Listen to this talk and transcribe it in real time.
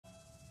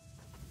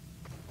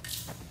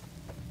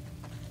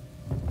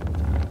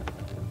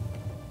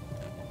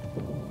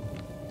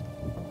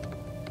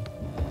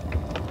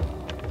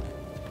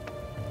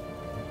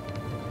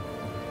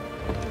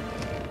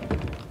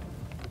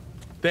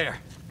There.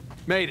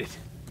 Made it.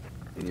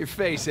 In your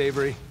face,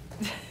 Avery.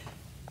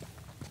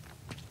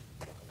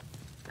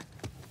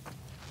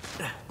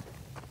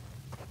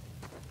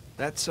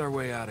 That's our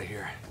way out of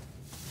here.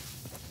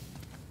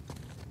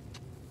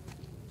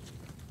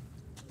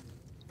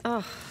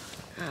 Oh,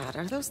 God,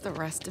 are those the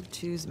rest of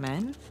Two's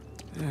men?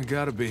 Yeah,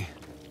 gotta be.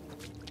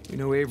 We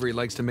know Avery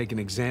likes to make an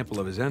example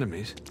of his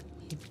enemies.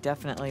 He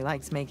definitely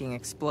likes making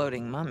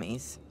exploding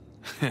mummies.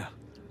 Yeah.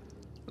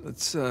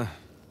 Let's,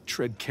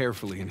 tread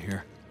carefully in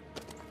here.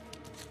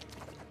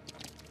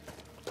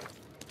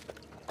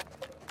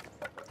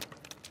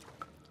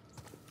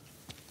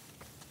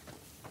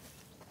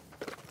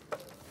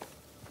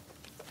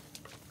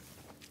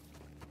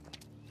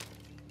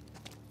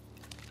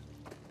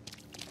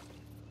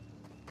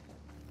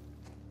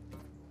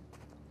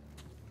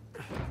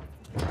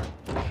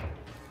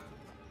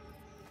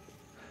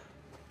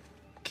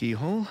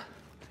 Keyhole?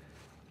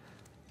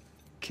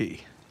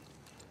 Key.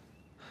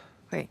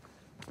 Wait,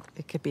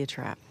 it could be a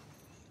trap.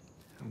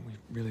 We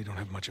really don't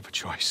have much of a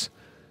choice.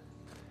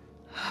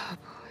 Oh,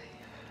 boy.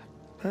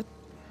 But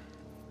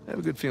I have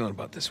a good feeling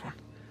about this one.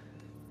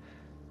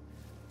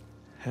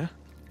 Huh?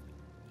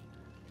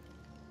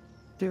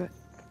 Do it.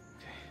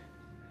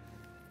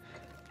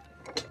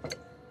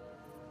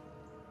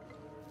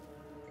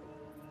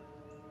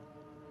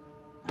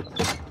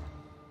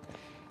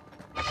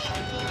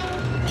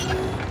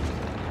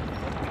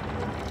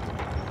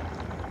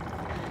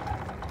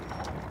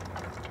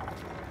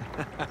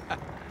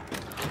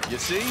 You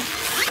see?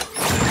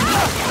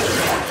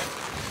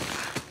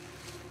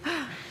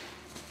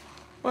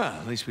 Well,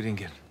 at least we didn't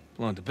get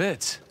blown to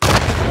bits.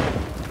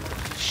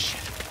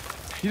 Shit.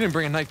 You didn't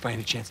bring a knife by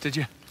any chance, did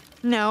you?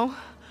 No.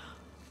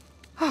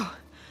 Oh,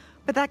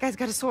 but that guy's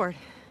got a sword.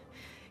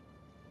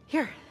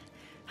 Here,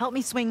 help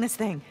me swing this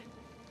thing.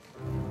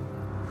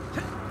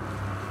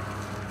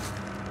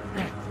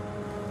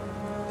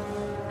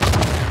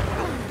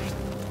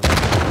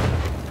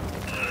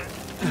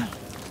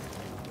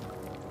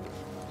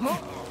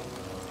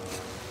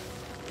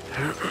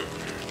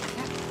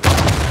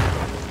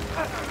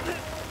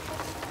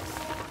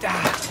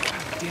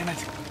 Damn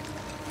it.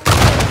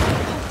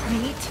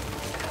 Nate.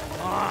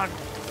 Come on.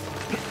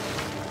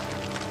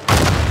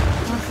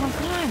 Come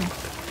on.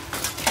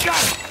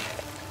 Got it.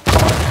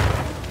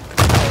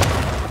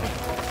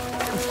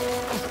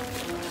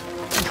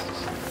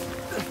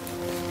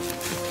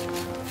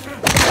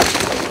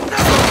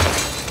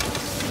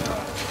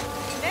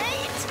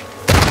 Nate!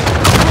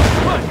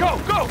 Come on, go,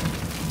 go!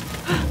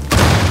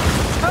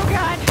 Oh,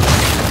 God.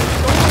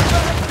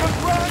 Don't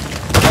run!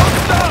 Don't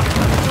stop!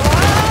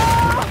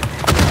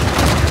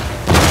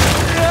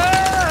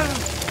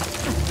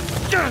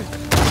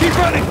 Keep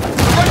running! I'm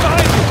right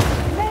behind you!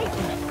 Nate!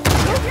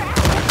 Move your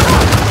ass!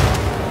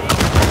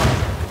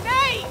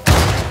 Nate!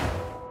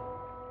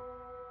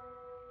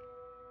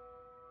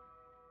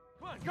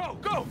 Come on, go,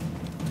 go!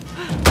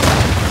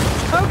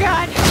 Oh,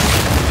 God!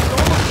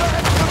 Almost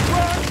there! Don't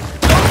run!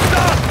 Don't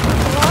stop!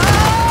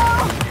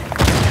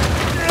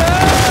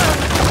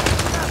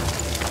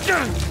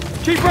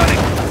 Keep running!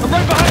 I'm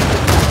right behind you!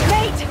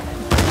 Nate!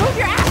 Move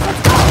your ass!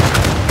 Let's go!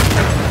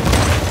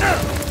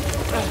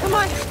 Come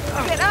on!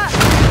 Get up!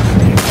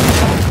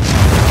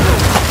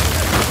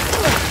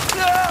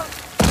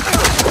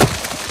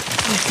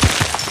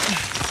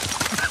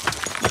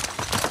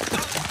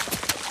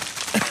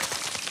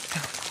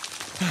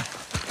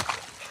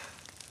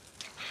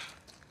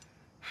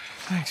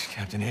 Thanks,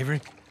 Captain Avery.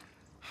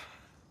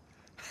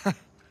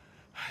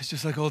 It's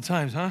just like old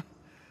times, huh?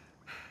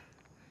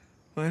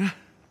 Lena?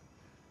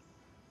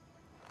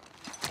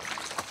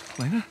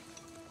 Lena?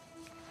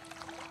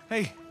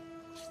 Hey.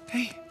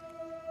 Hey.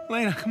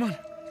 Lena, come on.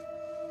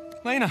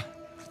 Lena!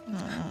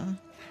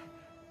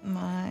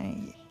 My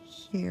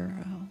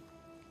hero.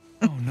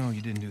 Oh, no,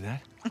 you didn't do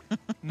that.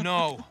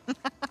 No.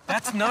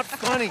 That's not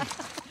funny.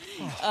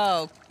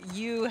 Oh,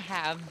 you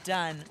have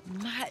done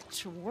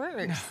much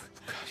worse.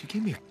 God, you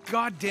gave me a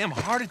goddamn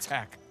heart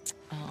attack.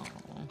 Oh,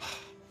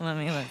 let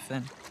me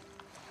listen.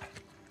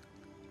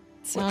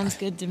 Sounds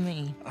good to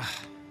me.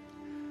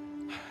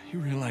 You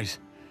realize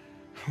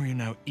we're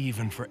now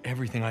even for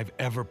everything I've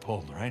ever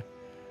pulled, right?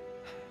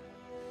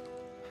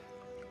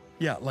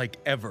 Yeah, like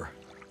ever.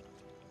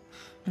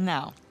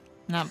 No,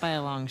 not by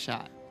a long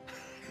shot.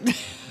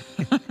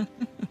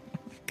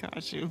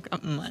 Gosh, you've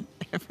got mud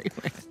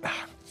everywhere.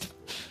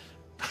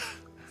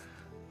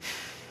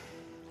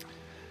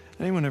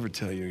 Anyone ever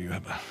tell you you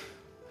have a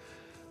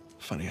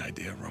funny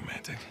idea of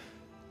romantic?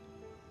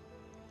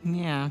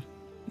 Yeah,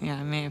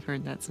 I may have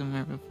heard that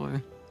somewhere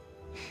before.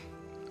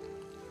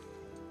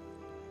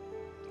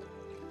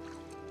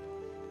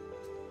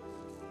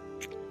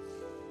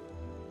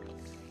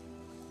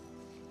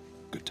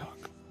 Good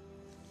talk.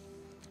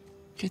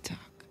 Good talk.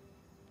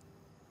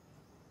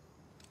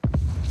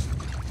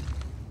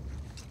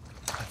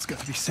 That's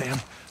gotta be Sam.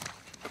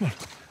 Come on.